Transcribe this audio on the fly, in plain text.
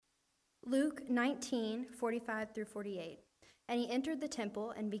Luke 19:45-48. And he entered the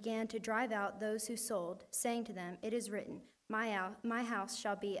temple and began to drive out those who sold, saying to them, "It is written, my house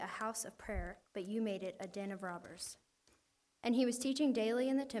shall be a house of prayer, but you made it a den of robbers." And he was teaching daily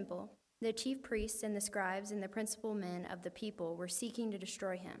in the temple. The chief priests and the scribes and the principal men of the people were seeking to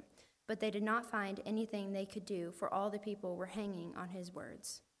destroy him, but they did not find anything they could do, for all the people were hanging on his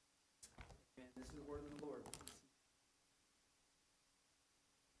words. And this is the word of the Lord.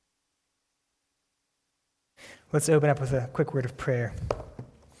 Let's open up with a quick word of prayer.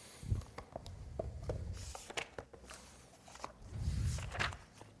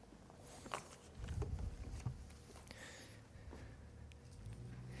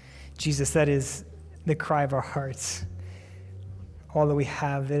 Jesus, that is the cry of our hearts. All that we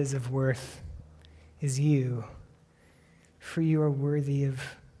have that is of worth is you. For you are worthy of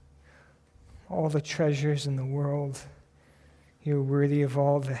all the treasures in the world. You are worthy of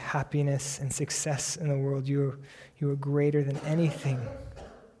all the happiness and success in the world. You are greater than anything.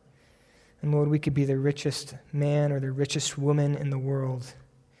 And Lord, we could be the richest man or the richest woman in the world,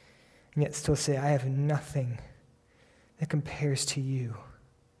 and yet still say, I have nothing that compares to you.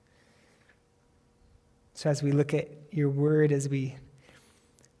 So as we look at your word, as we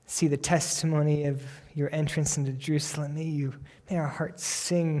see the testimony of your entrance into Jerusalem, may our hearts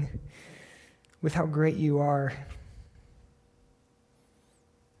sing with how great you are.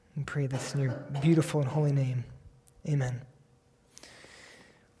 And pray this in your beautiful and holy name. Amen.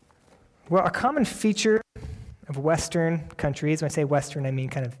 Well, a common feature of Western countries, when I say Western, I mean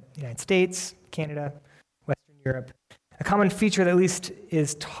kind of the United States, Canada, Western Europe. A common feature that at least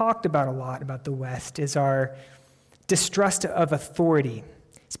is talked about a lot about the West is our distrust of authority,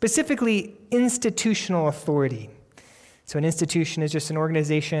 specifically institutional authority. So an institution is just an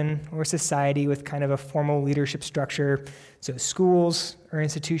organization or society with kind of a formal leadership structure. So schools are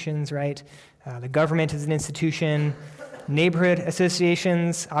institutions, right? The government is an institution. Neighborhood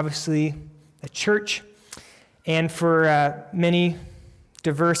associations, obviously a church. And for many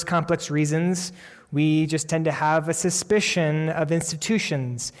diverse, complex reasons, we just tend to have a suspicion of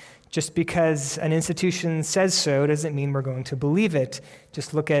institutions. Just because an institution says so doesn't mean we're going to believe it.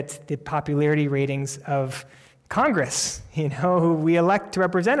 Just look at the popularity ratings of Congress, who we elect to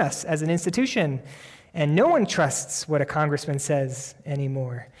represent us as an institution. And no one trusts what a congressman says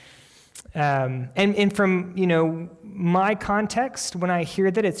anymore. And from, my context, when I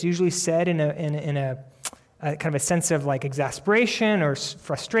hear that, it's usually said in a kind of a sense of like exasperation or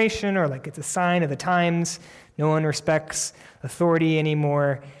frustration, or like it's a sign of the times. No one respects authority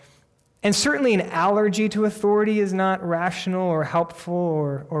anymore. And certainly an allergy to authority is not rational or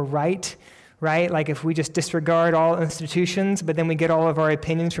helpful or right? Like if we just disregard all institutions, but then we get all of our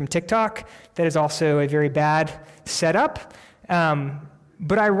opinions from TikTok, that is also a very bad setup.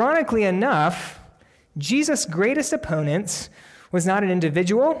 But ironically enough, Jesus' greatest opponents was not an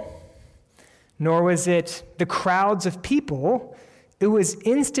individual, nor was it the crowds of people. It was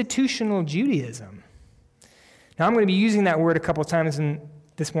institutional Judaism. Now, I'm going to be using that word a couple of times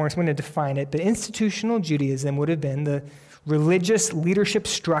this morning, so I'm going to define it, but institutional Judaism would have been the religious leadership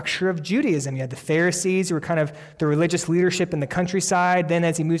structure of Judaism. You had the Pharisees, who were kind of the religious leadership in the countryside. Then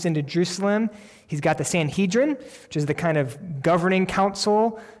as he moves into Jerusalem, he's got the Sanhedrin, which is the kind of governing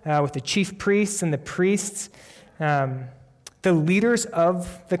council with the chief priests and the priests. The leaders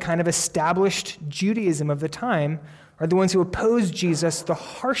of the kind of established Judaism of the time are the ones who oppose Jesus the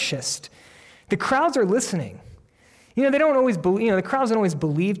harshest. The crowds are listening. They don't always believe, the crowds don't always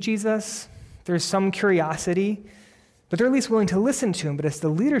believe Jesus. There's some curiosity, but they're at least willing to listen to him. But it's the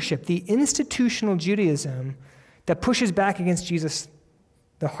leadership, the institutional Judaism, that pushes back against Jesus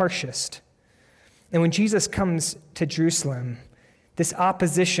the harshest. And when Jesus comes to Jerusalem, this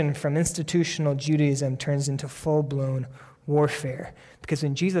opposition from institutional Judaism turns into full-blown warfare. Because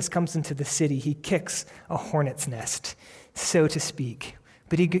when Jesus comes into the city, he kicks a hornet's nest, so to speak.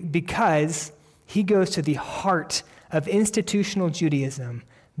 Because he goes to the heart of institutional Judaism,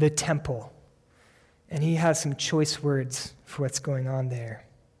 the temple. And he has some choice words for what's going on there.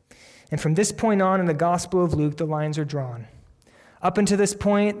 And from this point on in the Gospel of Luke, the lines are drawn. Up until this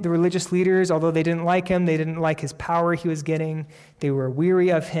point, the religious leaders, although they didn't like him, they didn't like his power he was getting, they were weary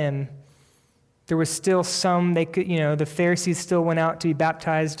of him. There was still some, the Pharisees still went out to be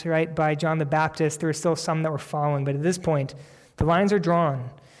baptized, right, by John the Baptist. There were still some that were following. But at this point, the lines are drawn.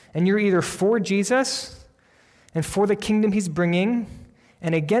 And you're either for Jesus and for the kingdom he's bringing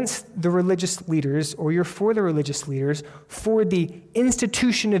and against the religious leaders, or you're for the religious leaders, for the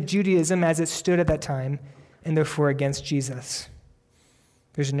institution of Judaism as it stood at that time, and therefore against Jesus.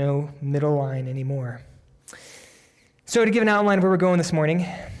 There's no middle line anymore. So to give an outline of where we're going this morning,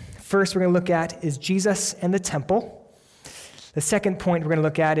 first we're going to look at is Jesus and the temple. The second point we're going to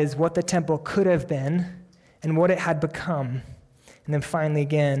look at is what the temple could have been and what it had become. And then finally,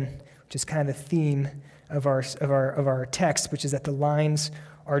 again, which is kind of the theme of our text, which is that the lines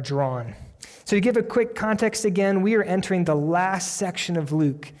are drawn. So to give a quick context again, we are entering the last section of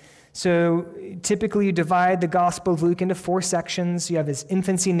Luke. So typically you divide the Gospel of Luke into 4 sections. You have his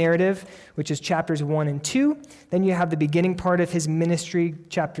infancy narrative, which is chapters 1 and 2. Then you have the beginning part of his ministry,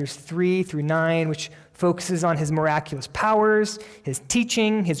 chapters 3 through 9, which focuses on his miraculous powers, his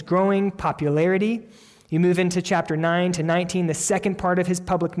teaching, his growing popularity. You move into chapter 9 to 19, the second part of his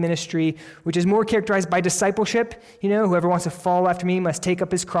public ministry, which is more characterized by discipleship. Whoever wants to follow after me must take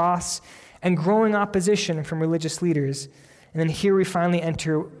up his cross, and growing opposition from religious leaders. And then here we finally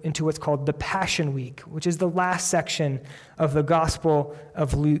enter into what's called the Passion Week, which is the last section of the Gospel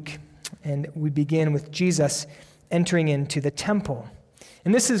of Luke. And we begin with Jesus entering into the temple.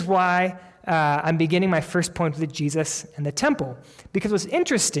 And this is why I'm beginning my first point with Jesus and the temple. Because what's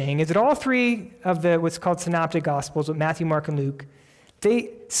interesting is that all 3 of the what's called synoptic Gospels, with Matthew, Mark, and Luke,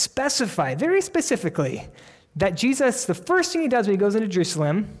 they specify very specifically that Jesus, the first thing he does when he goes into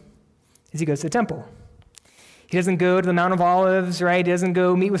Jerusalem is he goes to the temple. He doesn't go to the Mount of Olives, right? He doesn't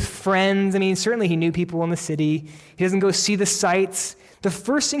go meet with friends. I mean, certainly he knew people in the city. He doesn't go see the sights. The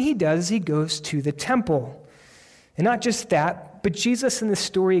first thing he does is he goes to the temple. And not just that, but Jesus in this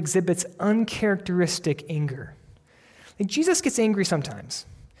story exhibits uncharacteristic anger. Like Jesus gets angry sometimes.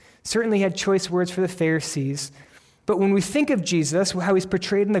 Certainly he had choice words for the Pharisees. But when we think of Jesus, how he's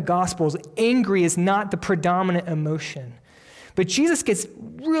portrayed in the Gospels, angry is not the predominant emotion. But Jesus gets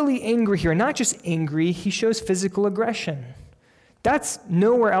really angry here. Not just angry, he shows physical aggression. That's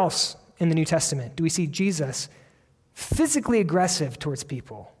nowhere else in the New Testament do we see Jesus physically aggressive towards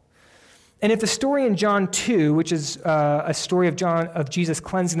people. And if the story in John 2, which is a story of Jesus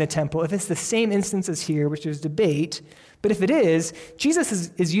cleansing the temple, if it's the same instance as here, which there's debate, but if it is, Jesus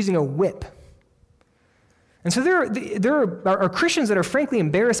is using a whip. And so there are Christians that are frankly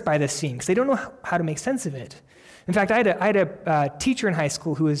embarrassed by this scene because they don't know how to make sense of it. In fact, I had a teacher in high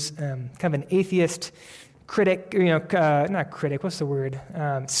school who was kind of an atheist critic, not critic, what's the word?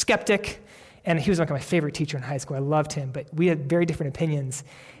 Skeptic. And he was like my favorite teacher in high school. I loved him, but we had very different opinions.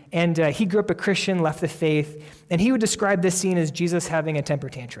 And he grew up a Christian, left the faith, and he would describe this scene as Jesus having a temper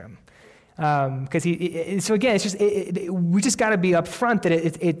tantrum. So again, it's just we just got to be upfront that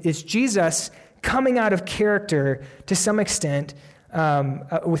it's Jesus coming out of character to some extent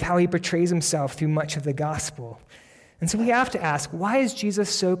with how he portrays himself through much of the gospel. And so we have to ask, why is Jesus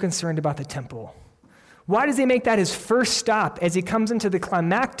so concerned about the temple? Why does he make that his first stop as he comes into the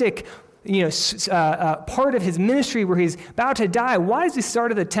climactic part of his ministry where he's about to die? Why does he start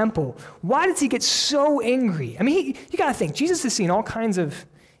at the temple? Why does he get so angry? I mean, you got to think, Jesus has seen all kinds of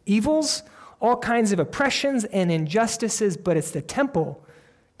evils, all kinds of oppressions and injustices, but it's the temple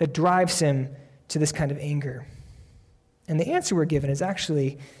that drives him to this kind of anger. And the answer we're given is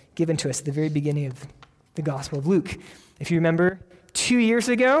actually given to us at the very beginning of the Gospel of Luke. If you remember, 2 years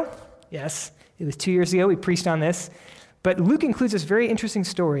ago, yes, it was 2 years ago, we preached on this, but Luke includes this very interesting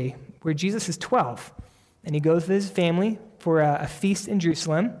story where Jesus is 12, and he goes with his family for a feast in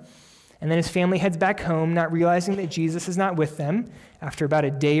Jerusalem, and then his family heads back home, not realizing that Jesus is not with them. After about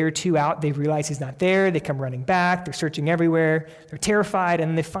a day or 2 out, they realize he's not there. They come running back. They're searching everywhere. They're terrified,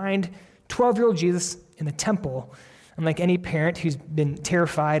 and they find 12-year-old Jesus in the temple. And like any parent who's been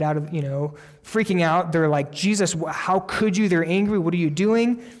terrified out of, freaking out, they're like, Jesus, how could you? They're angry. What are you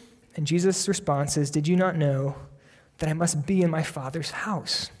doing? And Jesus' response is, did you not know that I must be in my Father's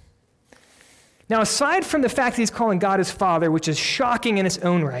house? Now, aside from the fact that he's calling God his Father, which is shocking in its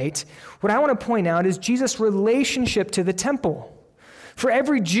own right, what I want to point out is Jesus' relationship to the temple. For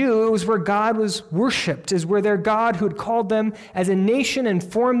every Jew, it was where God was worshipped, is where their God who had called them as a nation and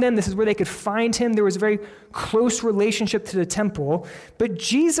formed them, this is where they could find him. There was a very close relationship to the temple, but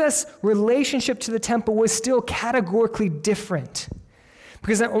Jesus' relationship to the temple was still categorically different,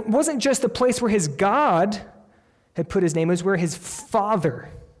 because it wasn't just the place where his God had put his name, it was where his Father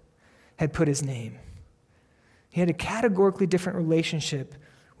had put his name. He had a categorically different relationship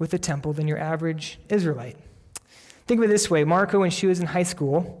with the temple than your average Israelite. Think of it this way. Marco, when she was in high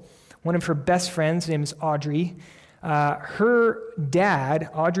school, one of her best friends, her name is Audrey, her dad,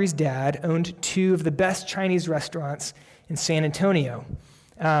 Audrey's dad, owned 2 of the best Chinese restaurants in San Antonio.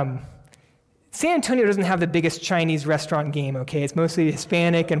 San Antonio doesn't have the biggest Chinese restaurant game, okay? It's mostly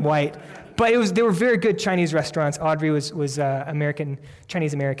Hispanic and white. But they were very good Chinese restaurants. Audrey was American,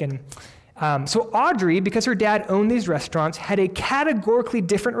 Chinese-American. So Audrey, because her dad owned these restaurants, had a categorically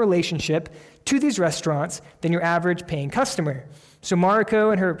different relationship to these restaurants than your average paying customer. So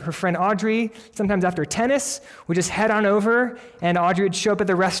Mariko and her friend Audrey, sometimes after tennis, would just head on over, and Audrey would show up at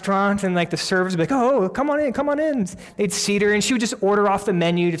the restaurant, and like the servers would be like, oh, come on in. They'd seat her, and she would just order off the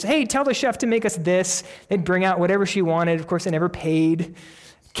menu, just, hey, tell the chef to make us this. They'd bring out whatever she wanted. Of course, they never paid.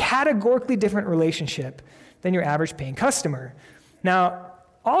 Categorically different relationship than your average paying customer. Now,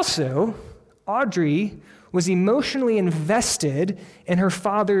 also, Audrey was emotionally invested in her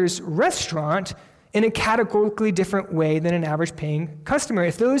father's restaurant in a categorically different way than an average paying customer.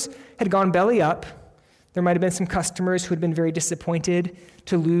 If those had gone belly up, there might have been some customers who had been very disappointed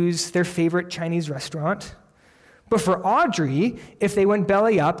to lose their favorite Chinese restaurant. But for Audrey, if they went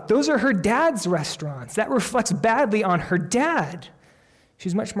belly up, those are her dad's restaurants. That reflects badly on her dad.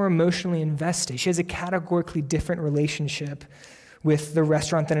 She's much more emotionally invested. She has a categorically different relationship with the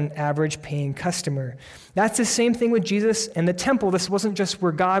restaurant than an average paying customer. That's the same thing with Jesus and the temple. This wasn't just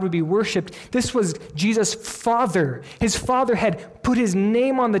where God would be worshiped. This was Jesus' father. His father had put his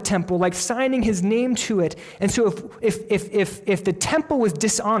name on the temple, like signing his name to it. And so if the temple was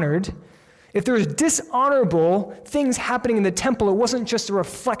dishonored, if there was dishonorable things happening in the temple, it wasn't just a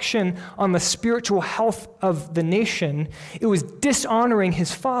reflection on the spiritual health of the nation. It was dishonoring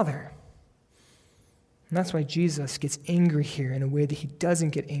his father. And that's why Jesus gets angry here in a way that he doesn't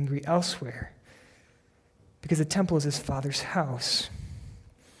get angry elsewhere. Because the temple is his father's house.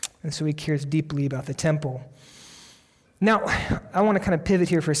 And so he cares deeply about the temple. Now, I want to kind of pivot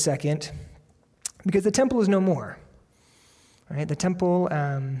here for a second, because the temple is no more. All right, the temple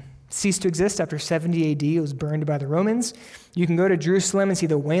ceased to exist after 70 AD. It was burned by the Romans. You can go to Jerusalem and see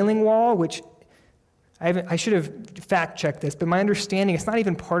the Wailing Wall, which I should have fact-checked this, but my understanding, it's not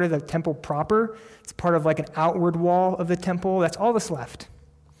even part of the temple proper. It's part of like an outward wall of the temple. That's all that's left.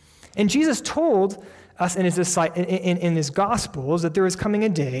 And Jesus told us in his Gospels that there was coming a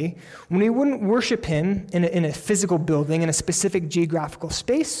day when we wouldn't worship him in a physical building, in a specific geographical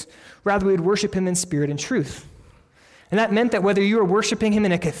space. Rather, we would worship him in spirit and truth. And that meant that whether you were worshiping him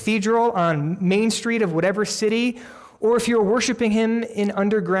in a cathedral on Main Street of whatever city, or if you were worshiping him in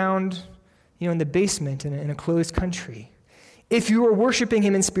underground, in the basement in a closed country. If you were worshiping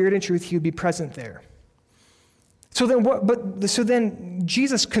him in spirit and truth, he would be present there. So then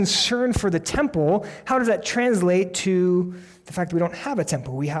Jesus' concern for the temple, how does that translate to the fact that we don't have a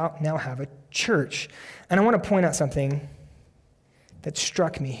temple? We now have a church. And I want to point out something that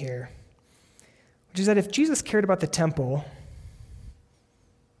struck me here, which is that if Jesus cared about the temple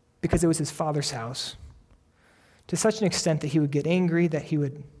because it was his father's house, to such an extent that he would get angry, that he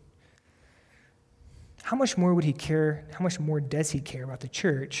would how much more would he care, how much more does he care about the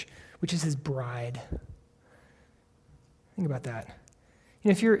church, which is his bride? Think about that.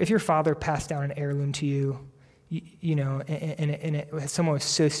 If your father passed down an heirloom to you, and it was someone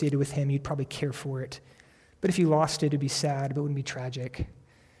associated with him, you'd probably care for it. But if you lost it, it'd be sad, but it wouldn't be tragic.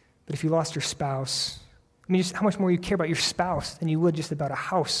 But if you lost your spouse, just how much more you care about your spouse than you would just about a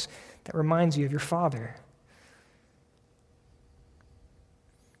house that reminds you of your father.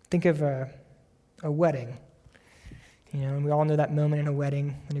 Think of a wedding, and we all know that moment in a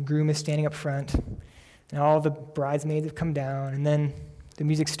wedding when a groom is standing up front and all the bridesmaids have come down, and then the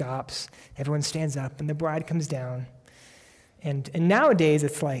music stops, everyone stands up, and the bride comes down. And nowadays,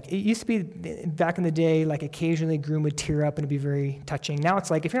 it's like, it used to be back in the day, like occasionally a groom would tear up and it'd be very touching. Now it's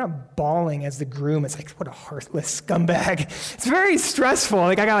like, if you're not bawling as the groom, it's like, what a heartless scumbag. It's very stressful.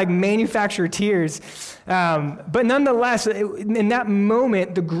 Like, I got like manufactured tears. But nonetheless, in that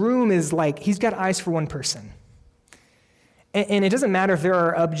moment, the groom is like, he's got eyes for one person. And it doesn't matter if there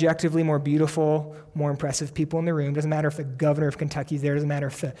are objectively more beautiful, more impressive people in the room. It doesn't matter if the governor of Kentucky is there. It doesn't matter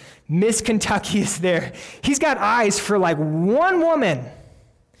if the Miss Kentucky is there. He's got eyes for like one woman.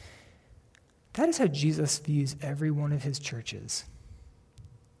 That is how Jesus views every one of his churches.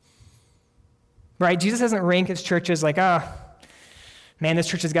 Right? Jesus doesn't rank his churches like, man, this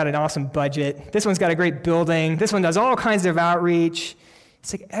church has got an awesome budget. This one's got a great building. This one does all kinds of outreach.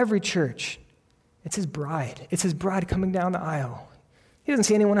 It's like every church. It's his bride. It's his bride coming down the aisle. He doesn't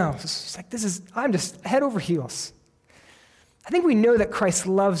see anyone else. It's like, I'm just head over heels. I think we know that Christ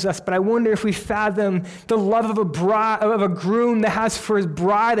loves us, but I wonder if we fathom the love of a groom that has for his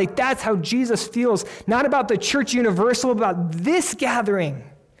bride. Like, that's how Jesus feels, not about the church universal, but about this gathering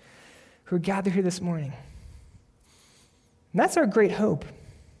who are gathered here this morning. And that's our great hope.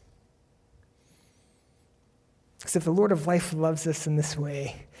 Because if the Lord of life loves us in this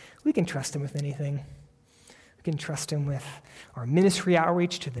way, we can trust him with anything. We can trust him with our ministry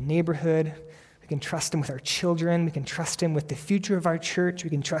outreach to the neighborhood. We can trust him with our children. We can trust him with the future of our church.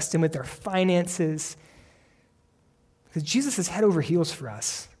 We can trust him with our finances. Because Jesus is head over heels for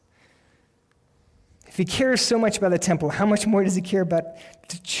us. If he cares so much about the temple, how much more does he care about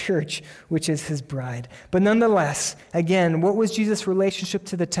the church, which is his bride? But nonetheless, again, what was Jesus' relationship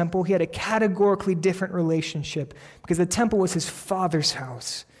to the temple? He had a categorically different relationship because the temple was his Father's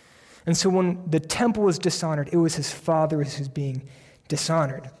house. And so when the temple was dishonored, it was his Father who was being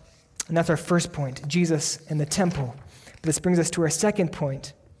dishonored. And that's our first point, Jesus and the temple. But this brings us to our second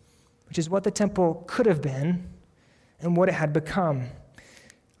point, which is what the temple could have been and what it had become.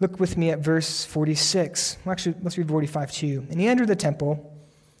 Look with me at verse 46. Well, actually, let's read 45 too. And he entered the temple,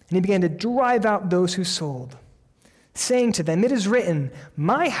 and he began to drive out those who sold, saying to them, "It is written,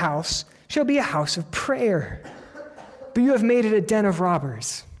 my house shall be a house of prayer, but you have made it a den of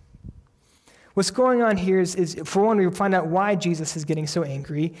robbers." What's going on here is for one, we find out why Jesus is getting so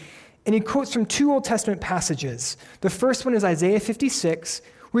angry. And he quotes from two Old Testament passages. The first one is Isaiah 56,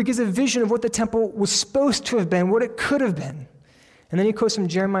 where he gives a vision of what the temple was supposed to have been, what it could have been. And then he quotes from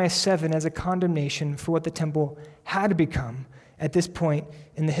Jeremiah 7 as a condemnation for what the temple had become at this point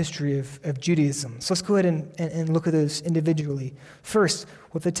in the history of Judaism. So let's go ahead and look at those individually. First,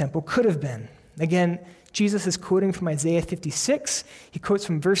 what the temple could have been. Again, Jesus is quoting from Isaiah 56. He quotes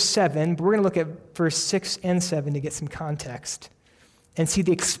from verse 7, but we're going to look at verse 6 and 7 to get some context and see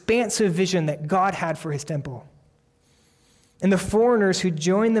the expansive vision that God had for his temple. And the foreigners who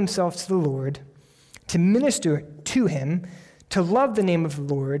joined themselves to the Lord to minister to him, to love the name of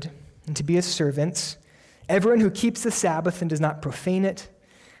the Lord, and to be his servants, everyone who keeps the Sabbath and does not profane it,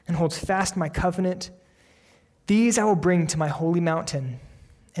 and holds fast my covenant, these I will bring to my holy mountain,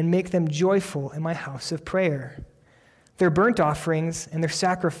 and make them joyful in my house of prayer. Their burnt offerings and their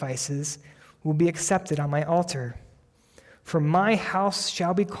sacrifices will be accepted on my altar. For my house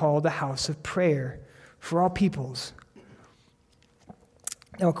shall be called a house of prayer for all peoples.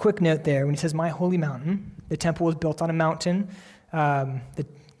 Now, a quick note there, when he says my holy mountain, the temple was built on a mountain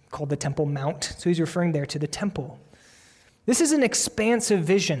called the Temple Mount, so he's referring there to the temple. This is an expansive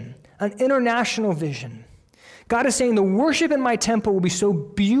vision, an international vision. God is saying the worship in my temple will be so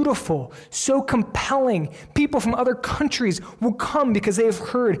beautiful, so compelling. People from other countries will come because they have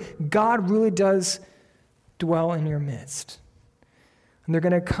heard God really does dwell in your midst. And they're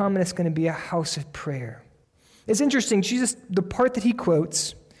going to come and it's going to be a house of prayer. It's interesting, Jesus, the part that he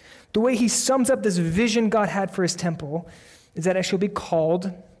quotes, the way he sums up this vision God had for his temple is that it shall be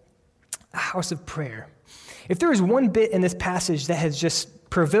called a house of prayer. If there is one bit in this passage that has just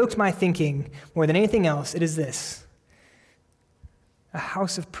provoked my thinking more than anything else, it is this: a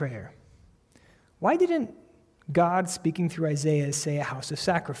house of prayer. Why didn't God, speaking through Isaiah, say a house of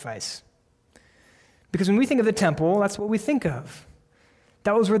sacrifice? Because when we think of the temple, that's what we think of.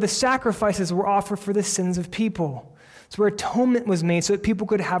 That was where the sacrifices were offered for the sins of people. It's where atonement was made so that people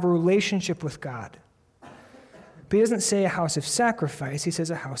could have a relationship with God. But he doesn't say a house of sacrifice, he says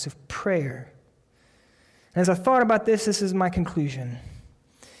a house of prayer. And as I thought about this is my conclusion.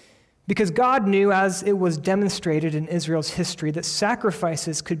 Because God knew, as it was demonstrated in Israel's history, that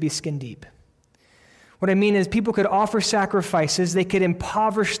sacrifices could be skin deep. What I mean is people could offer sacrifices, they could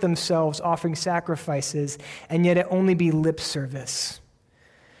impoverish themselves offering sacrifices, and yet it only be lip service.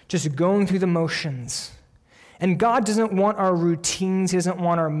 Just going through the motions. And God doesn't want our routines, he doesn't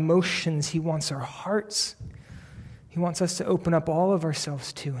want our motions, he wants our hearts. He wants us to open up all of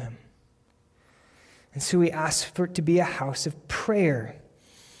ourselves to him. And so he asks for it to be a house of prayer.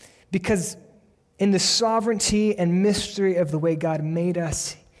 Because in the sovereignty and mystery of the way God made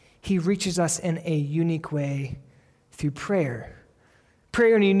us, he reaches us in a unique way through prayer.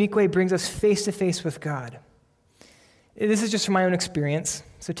 Prayer in a unique way brings us face to face with God. This is just from my own experience,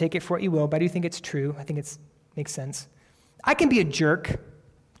 so take it for what you will, but I do think it's true. I think it makes sense. I can be a jerk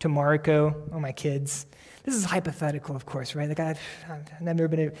to Mariko or my kids. This is hypothetical, of course, right? Like I've never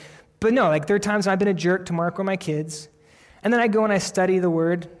been but no, like there are times when I've been a jerk to Mariko or my kids, and then I go and I study the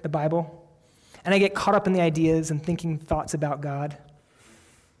Word, the Bible, and I get caught up in the ideas and thinking thoughts about God,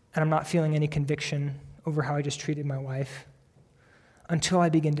 and I'm not feeling any conviction over how I just treated my wife until I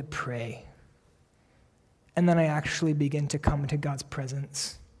begin to pray. And then I actually begin to come into God's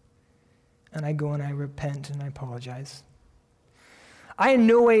presence. And I go and I repent and I apologize. I in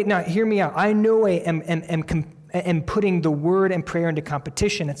no way, now hear me out, I in no way am putting the word and prayer into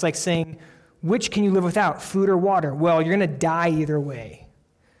competition. It's like saying, which can you live without, food or water? Well, you're going to die either way.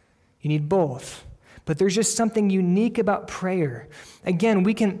 You need both. But there's just something unique about prayer. Again,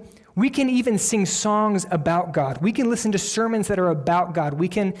 we can even sing songs about God. We can listen to sermons that are about God. We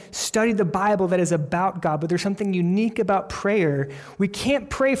can study the Bible that is about God, but there's something unique about prayer. We can't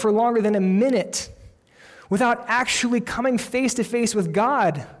pray for longer than a minute without actually coming face to face with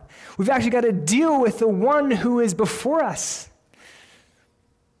God. We've actually got to deal with the one who is before us.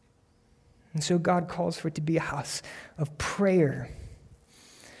 And so God calls for it to be a house of prayer,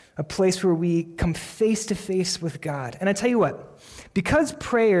 a place where we come face to face with God. And I tell you what, because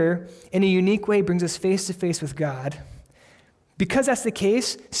prayer in a unique way brings us face to face with God, because that's the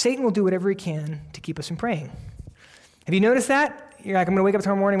case, Satan will do whatever he can to keep us from praying. Have you noticed that? You're like, I'm going to wake up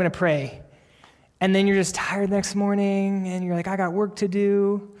tomorrow morning, I'm going to pray. And then you're just tired the next morning, and you're like, I got work to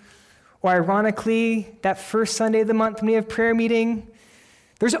do. Or ironically, that first Sunday of the month when we have prayer meeting,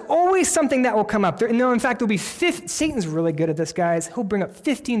 there's always something that will come up. In fact, there'll be Satan's really good at this, guys. He'll bring up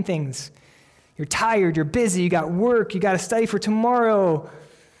 15 things. You're tired, you're busy, you got work, you got to study for tomorrow.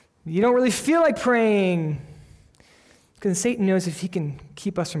 You don't really feel like praying. Because Satan knows if he can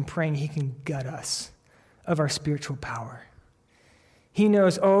keep us from praying, he can gut us of our spiritual power. He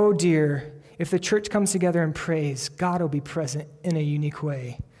knows, oh dear, if the church comes together and prays, God will be present in a unique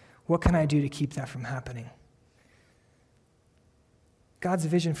way. What can I do to keep that from happening? God's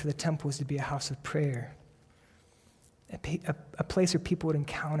vision for the temple was to be a house of prayer, a place where people would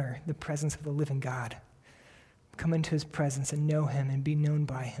encounter the presence of the living God, come into his presence and know him and be known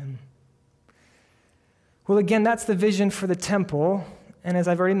by him. Well, again, that's the vision for the temple, and as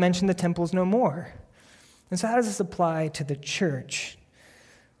I've already mentioned, the temple is no more. And so how does this apply to the church?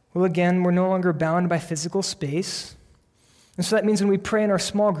 Well, again, we're no longer bound by physical space, and so that means when we pray in our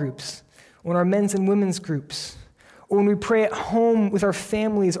small groups, or in our men's and women's groups, or when we pray at home with our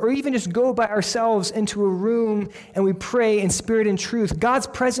families, or even just go by ourselves into a room and we pray in spirit and truth, God's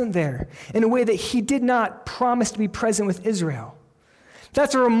present there in a way that he did not promise to be present with Israel.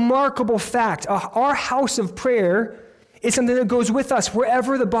 That's a remarkable fact. Our house of prayer is something that goes with us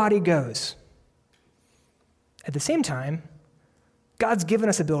wherever the body goes. At the same time, God's given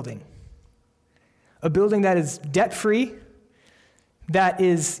us a building that is debt-free, that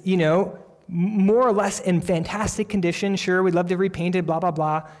is, more or less in fantastic condition. Sure, we'd love to repaint it, blah, blah,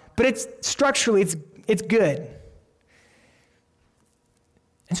 blah. But it's structurally, it's good.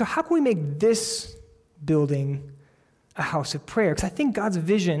 And so how can we make this building a house of prayer? Because I think God's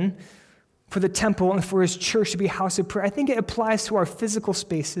vision for the temple and for his church to be a house of prayer, I think it applies to our physical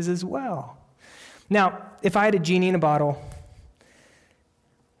spaces as well. Now, if I had a genie in a bottle,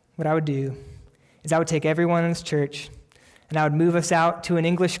 what I would do is I would take everyone in this church and I would move us out to an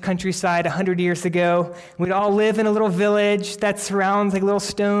English countryside 100 years ago. We'd all live in a little village that surrounds like a little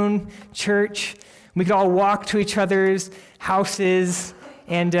stone church. We could all walk to each other's houses,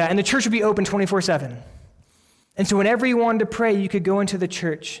 and the church would be open 24/7. And so whenever you wanted to pray, you could go into the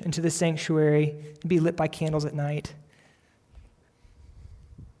church, into the sanctuary, and be lit by candles at night.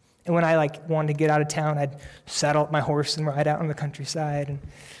 And when I wanted to get out of town, I'd saddle up my horse and ride out on the countryside, and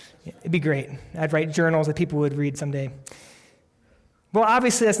it'd be great. I'd write journals that people would read someday. Well,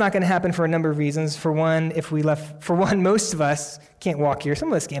 obviously, that's not going to happen for a number of reasons. For one, most of us can't walk here. Some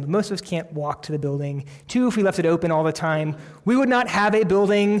of us can, but most of us can't walk to the building. Two, if we left it open all the time, we would not have a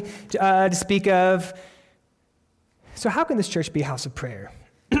building to speak of. So how can this church be a house of prayer?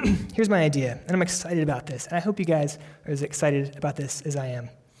 Here's my idea, and I'm excited about this, and I hope you guys are as excited about this as I am.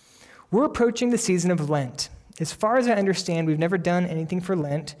 We're approaching the season of Lent. As far as I understand, we've never done anything for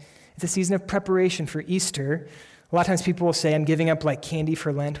Lent. It's a season of preparation for Easter. A lot of times people will say, I'm giving up candy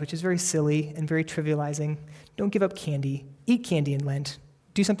for Lent, which is very silly and very trivializing. Don't give up candy. Eat candy in Lent.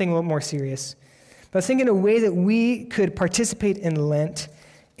 Do something a little more serious. But I was thinking a way that we could participate in Lent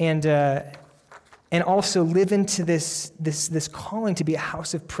and also live into this calling to be a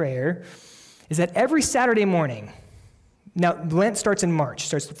house of prayer is that every Saturday morning, now Lent starts in March,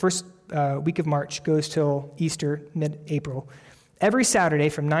 starts the first week of March, goes till Easter, mid-April. Every Saturday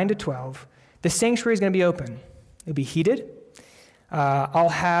from 9 to 12, the sanctuary is going to be open. It'll be heated. I'll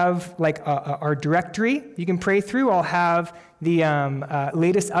have our directory you can pray through. I'll have the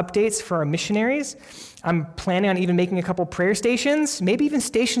latest updates for our missionaries. I'm planning on even making a couple prayer stations, maybe even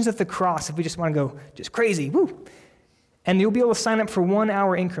stations at the cross if we just want to go just crazy. Woo! And you'll be able to sign up for 1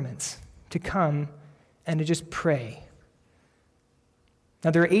 hour increments to come and to just pray. Now,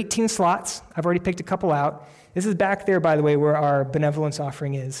 there are 18 slots. I've already picked a couple out. This is back there, by the way, where our benevolence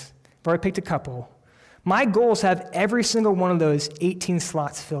offering is. I've already picked a couple. My goal is to have every single one of those 18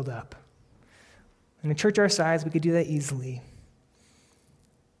 slots filled up. In a church our size, we could do that easily.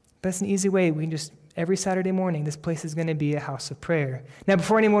 But it's an easy way. We can just, every Saturday morning, this place is going to be a house of prayer. Now,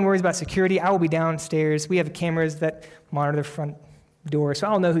 before anyone worries about security, I will be downstairs. We have cameras that monitor the front door, so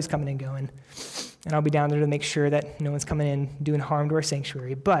I'll know who's coming and going. And I'll be down there to make sure that no one's coming in doing harm to our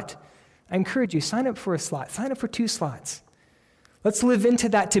sanctuary. But I encourage you, sign up for a slot. Sign up for 2 slots. Let's live into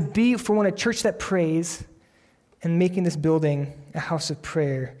that to be, for a church that prays and making this building a house of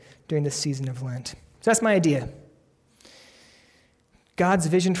prayer during this season of Lent. So that's my idea. God's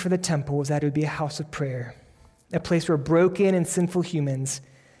vision for the temple was that it would be a house of prayer, a place where broken and sinful humans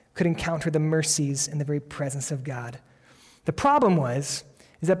could encounter the mercies and the very presence of God. The problem is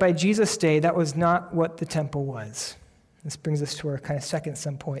that by Jesus' day, that was not what the temple was. This brings us to our kind of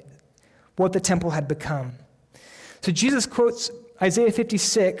second point, what the temple had become. So Jesus quotes Isaiah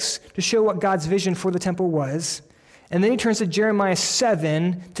 56 to show what God's vision for the temple was, and then he turns to Jeremiah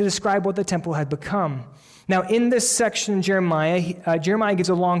 7 to describe what the temple had become. Now, in this section in Jeremiah, Jeremiah gives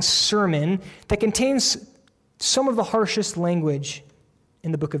a long sermon that contains some of the harshest language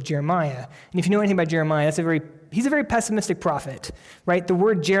in the book of Jeremiah. And if you know anything about Jeremiah, he's a very pessimistic prophet, right? The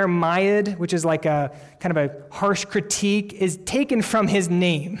word Jeremiah, which is like a kind of a harsh critique, is taken from his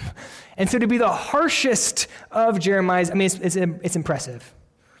name. And so to be the harshest of Jeremiah's, it's impressive.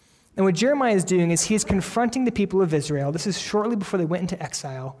 And what Jeremiah is doing is he's confronting the people of Israel. This is shortly before they went into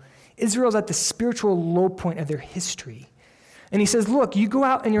exile. Israel's at the spiritual low point of their history. And he says, look, you go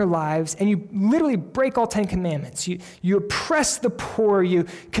out in your lives and you literally break all 10 commandments. You oppress the poor, you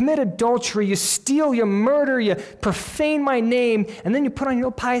commit adultery, you steal, you murder, you profane my name, and then you put on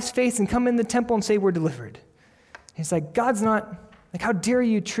your pious face and come in the temple and say we're delivered. And he's like, God's not, like, how dare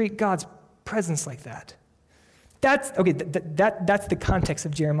you treat God's presence like that? That's the context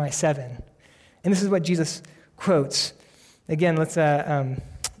of Jeremiah 7. And this is what Jesus quotes. Again, let's,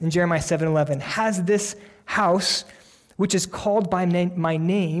 in Jeremiah 7:11, has this house, which is called by my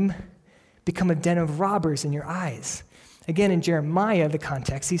name, become a den of robbers in your eyes? Again, in Jeremiah, the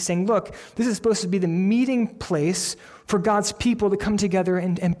context, he's saying, look, this is supposed to be the meeting place for God's people to come together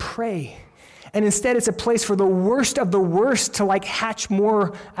and pray. And instead, it's a place for the worst of the worst to hatch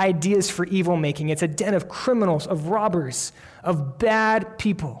more ideas for evil making. It's a den of criminals, of robbers, of bad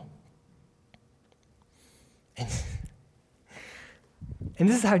people. And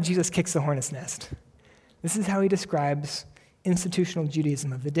this is how Jesus kicks the hornet's nest. This is how he describes institutional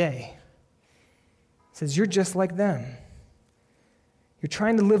Judaism of the day. He says, you're just like them. You're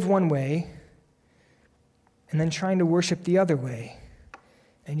trying to live one way and then trying to worship the other way.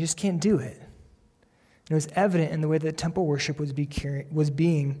 And you just can't do it. And it was evident in the way that temple worship was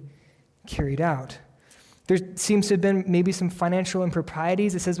being carried out. There seems to have been maybe some financial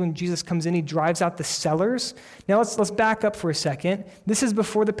improprieties. It says when Jesus comes in, he drives out the sellers. Now let's back up for a second. This is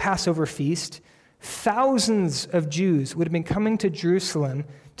before the Passover feast. Thousands of Jews would have been coming to Jerusalem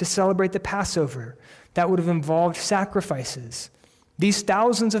to celebrate the Passover. That would have involved sacrifices. These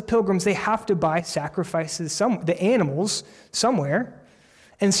thousands of pilgrims, they have to buy sacrifices, the animals, somewhere.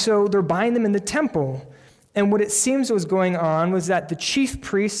 And so they're buying them in the temple. And what it seems was going on was that the chief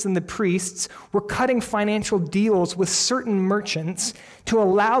priests and the priests were cutting financial deals with certain merchants to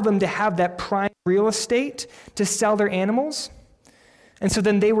allow them to have that prime real estate to sell their animals. And so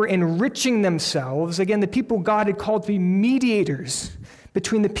then they were enriching themselves. Again, the people God had called to be mediators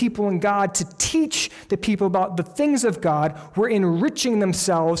between the people and God, to teach the people about the things of God, were enriching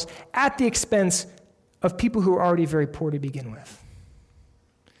themselves at the expense of people who were already very poor to begin with.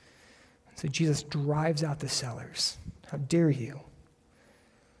 So Jesus drives out the sellers. How dare you?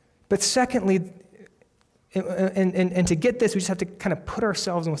 But secondly, and to get this, we just have to kind of put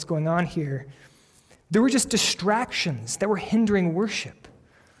ourselves in what's going on here. There were just distractions that were hindering worship.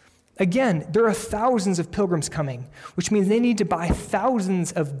 Again, there are thousands of pilgrims coming, which means they need to buy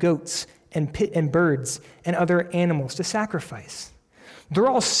thousands of goats and birds and other animals to sacrifice. They're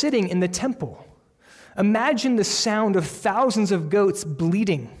all sitting in the temple. Imagine the sound of thousands of goats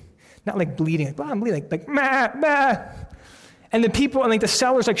bleating. Not like bleeding, I'm bleeding, like meh, meh. And the people and the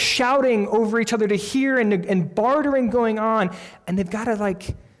sellers shouting over each other to hear and bartering going on. And they've got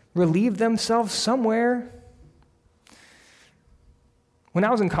to relieve themselves somewhere. When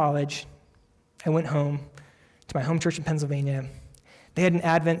I was in college, I went home to my home church in Pennsylvania. They had an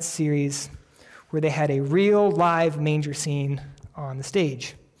Advent series where they had a real live manger scene on the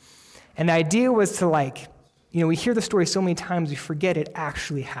stage. And the idea was to we hear the story so many times we forget it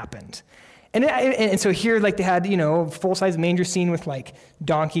actually happened. And so here they had, a full-size manger scene with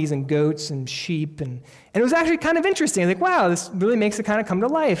donkeys and goats and sheep. And it was actually kind of interesting. Wow, this really makes it kind of come to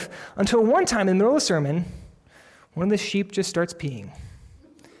life. Until one time in the middle of the sermon, one of the sheep just starts peeing.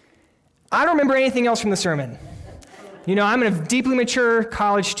 I don't remember anything else from the sermon. I'm a deeply mature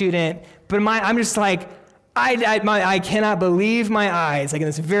college student, but I'm just I cannot believe my eyes. In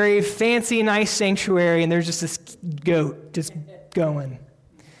this very fancy, nice sanctuary, and there's just this goat just going.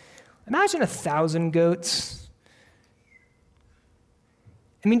 Imagine 1,000 goats.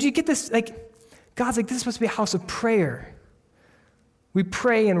 Do you get this? God's this is supposed to be a house of prayer. We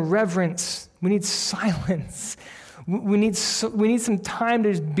pray in reverence. We need silence. We need some time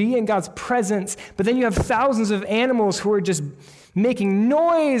to just be in God's presence. But then you have thousands of animals who are just making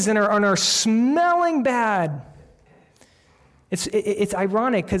noise and are smelling bad. It's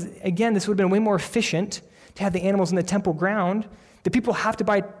ironic because, again, this would have been way more efficient to have the animals in the temple ground. The people have to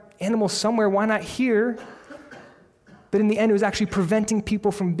buy animals somewhere. Why not here? But in the end, it was actually preventing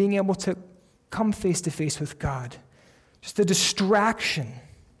people from being able to come face to face with God. Just a distraction.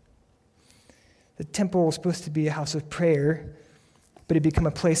 The temple was supposed to be a house of prayer, but it became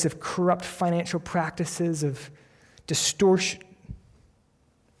a place of corrupt financial practices, of distortion.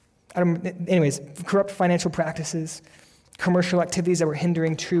 Corrupt financial practices, commercial activities that were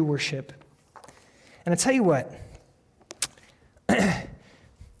hindering true worship. And I tell you what,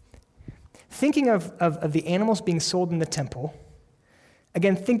 thinking of the animals being sold in the temple,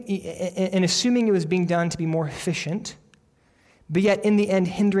 again, and assuming it was being done to be more efficient, but yet in the end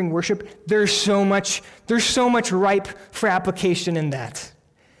hindering worship, there's so much ripe for application in that.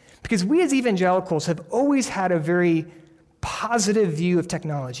 Because we as evangelicals have always had a very positive view of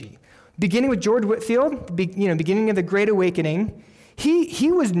technology. Beginning with George Whitefield, beginning of the Great Awakening,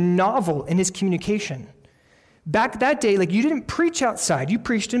 he was novel in his communication. Back that day, you didn't preach outside, you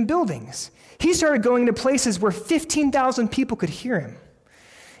preached in buildings. He started going to places where 15,000 people could hear him.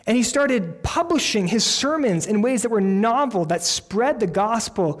 And he started publishing his sermons in ways that were novel, that spread the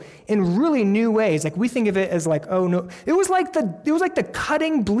gospel in really new ways. We think of it as oh no. It was like the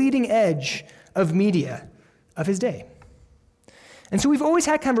cutting, bleeding edge of media of his day. And so we've always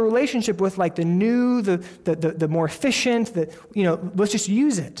had kind of a relationship with the new, the more efficient, let's just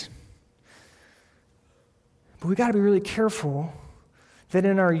use it. But we got to be really careful that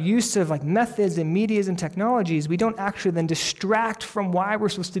in our use of methods and medias and technologies, we don't actually then distract from why we're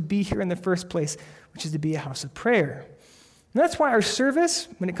supposed to be here in the first place, which is to be a house of prayer. And that's why our service,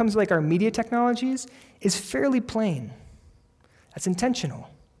 when it comes to our media technologies, is fairly plain. That's intentional.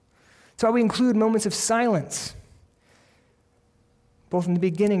 That's why we include moments of silence, both in the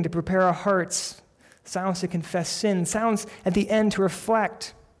beginning to prepare our hearts, silence to confess sin, silence at the end to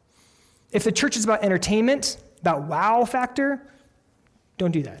reflect. If the church is about entertainment, about wow factor,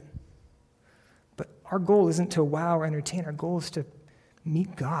 don't do that. But our goal isn't to wow or entertain. Our goal is to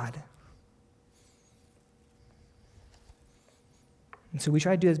meet God. And so we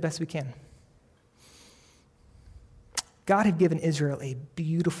try to do as best we can. God had given Israel a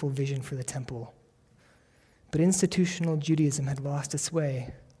beautiful vision for the temple, but institutional Judaism had lost its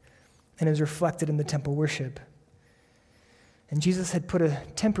way, and it was reflected in the temple worship. And Jesus had put a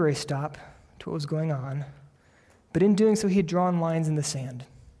temporary stop to what was going on, but in doing so, he had drawn lines in the sand.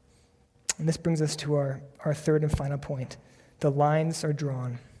 And this brings us to our third and final point. The lines are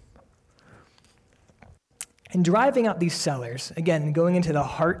drawn. In driving out these sellers, again, going into the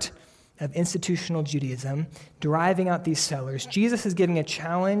heart of institutional Judaism, driving out these sellers, Jesus is giving a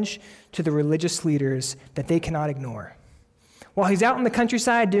challenge to the religious leaders that they cannot ignore. While he's out in the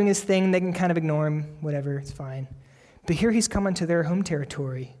countryside doing his thing, they can kind of ignore him, whatever, it's fine. But here he's come into their home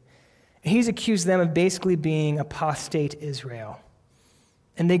territory. And he's accused them of basically being apostate Israel.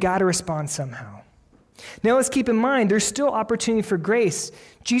 And they got to respond somehow. Now let's keep in mind, there's still opportunity for grace.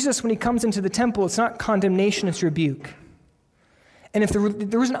 Jesus, when he comes into the temple, it's not condemnation, it's rebuke. And if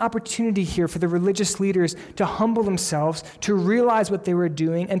there was an opportunity here for the religious leaders to humble themselves, to realize what they were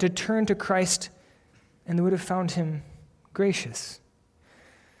doing, and to turn to Christ, and they would have found him gracious.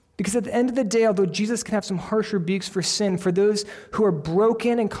 Because at the end of the day, although Jesus can have some harsh rebukes for sin, for those who are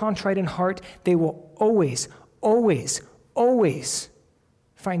broken and contrite in heart, they will always, always, always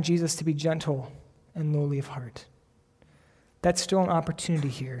find Jesus to be gentle and lowly of heart. That's still an opportunity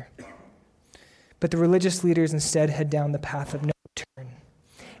here. But the religious leaders instead head down the path of no return.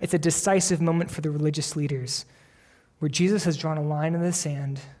 It's a decisive moment for the religious leaders where Jesus has drawn a line in the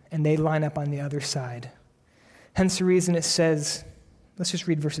sand and they line up on the other side. Hence the reason it says, let's just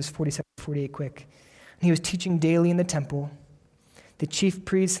read verses 47 and 48 quick. And he was teaching daily in the temple. The chief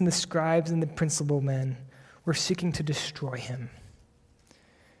priests and the scribes and the principal men were seeking to destroy him.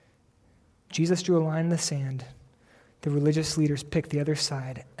 Jesus drew a line in the sand. The religious leaders picked the other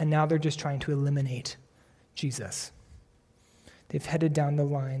side, and now they're just trying to eliminate Jesus. They've headed down the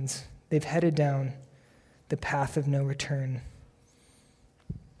lines. They've headed down the path of no return.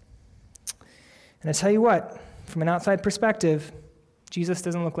 And I tell you what, from an outside perspective, Jesus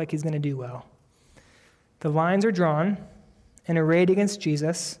doesn't look like he's going to do well. The lines are drawn, and arrayed against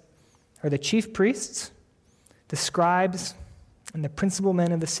Jesus are the chief priests, the scribes, and the principal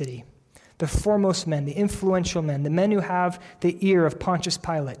men of the city, the foremost men, the influential men, the men who have the ear of Pontius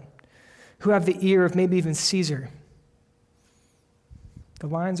Pilate, who have the ear of maybe even Caesar. The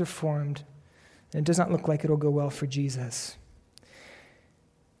lines are formed, and it does not look like it'll go well for Jesus.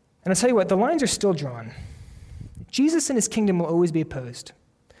 And I'll tell you what, the lines are still drawn. Jesus and his kingdom will always be opposed.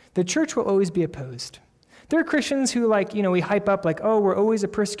 The church will always be opposed. There are Christians who, we hype up we're always a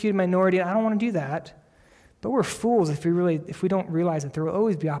persecuted minority. I don't want to do that. But we're fools if we don't realize that there will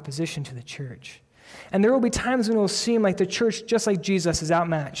always be opposition to the church. And there will be times when it will seem like the church, just like Jesus, is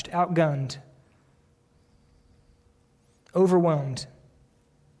outmatched, outgunned, overwhelmed.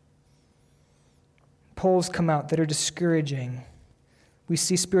 Polls come out that are discouraging. We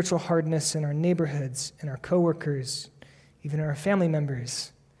see spiritual hardness in our neighborhoods, in our coworkers, even in our family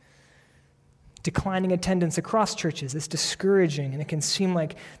members. Declining attendance across churches is discouraging, and it can seem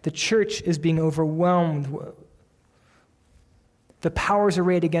like the church is being overwhelmed. The powers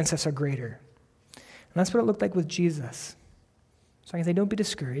arrayed against us are greater. And that's what it looked like with Jesus. So I can say, don't be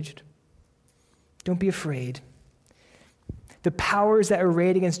discouraged. Don't be afraid. The powers that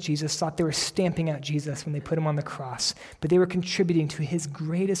arrayed against Jesus thought they were stamping out Jesus when they put him on the cross, but they were contributing to his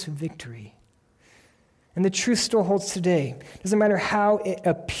greatest victory. And the truth still holds today. Doesn't matter how it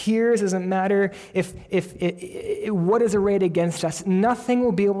appears, doesn't matter if what is arrayed against us, nothing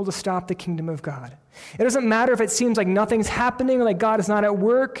will be able to stop the kingdom of God. It doesn't matter if it seems like nothing's happening or like God is not at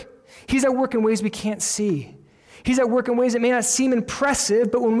work. He's at work in ways we can't see. He's at work in ways that may not seem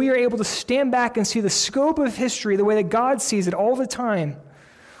impressive, but when we are able to stand back and see the scope of history, the way that God sees it all the time,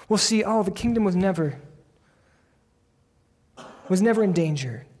 we'll see, the kingdom was never in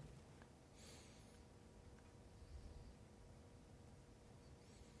danger.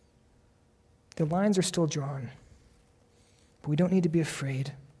 The lines are still drawn, but we don't need to be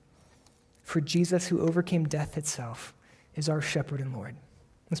afraid, for Jesus, who overcame death itself, is our shepherd and Lord.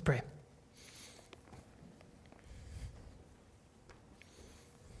 Let's pray.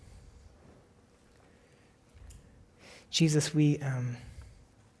 Jesus, we ask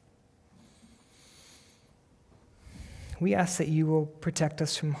that you will protect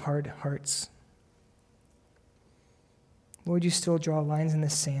us from hard hearts. Lord, you still draw lines in the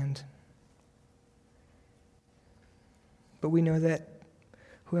sand. But we know that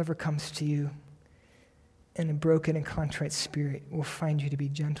whoever comes to you in a broken and contrite spirit will find you to be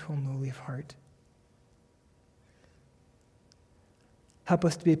gentle and lowly of heart. Help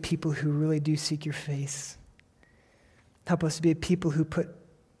us to be a people who really do seek your face. Help us to be a people who put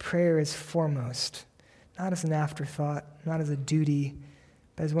prayer as foremost, not as an afterthought, not as a duty,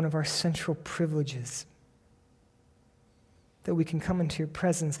 but as one of our central privileges. That we can come into your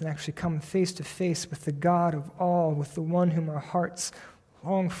presence and actually come face to face with the God of all, with the one whom our hearts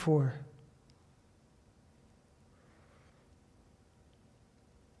long for.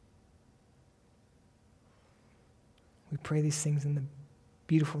 We pray these things in the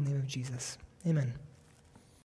beautiful name of Jesus. Amen.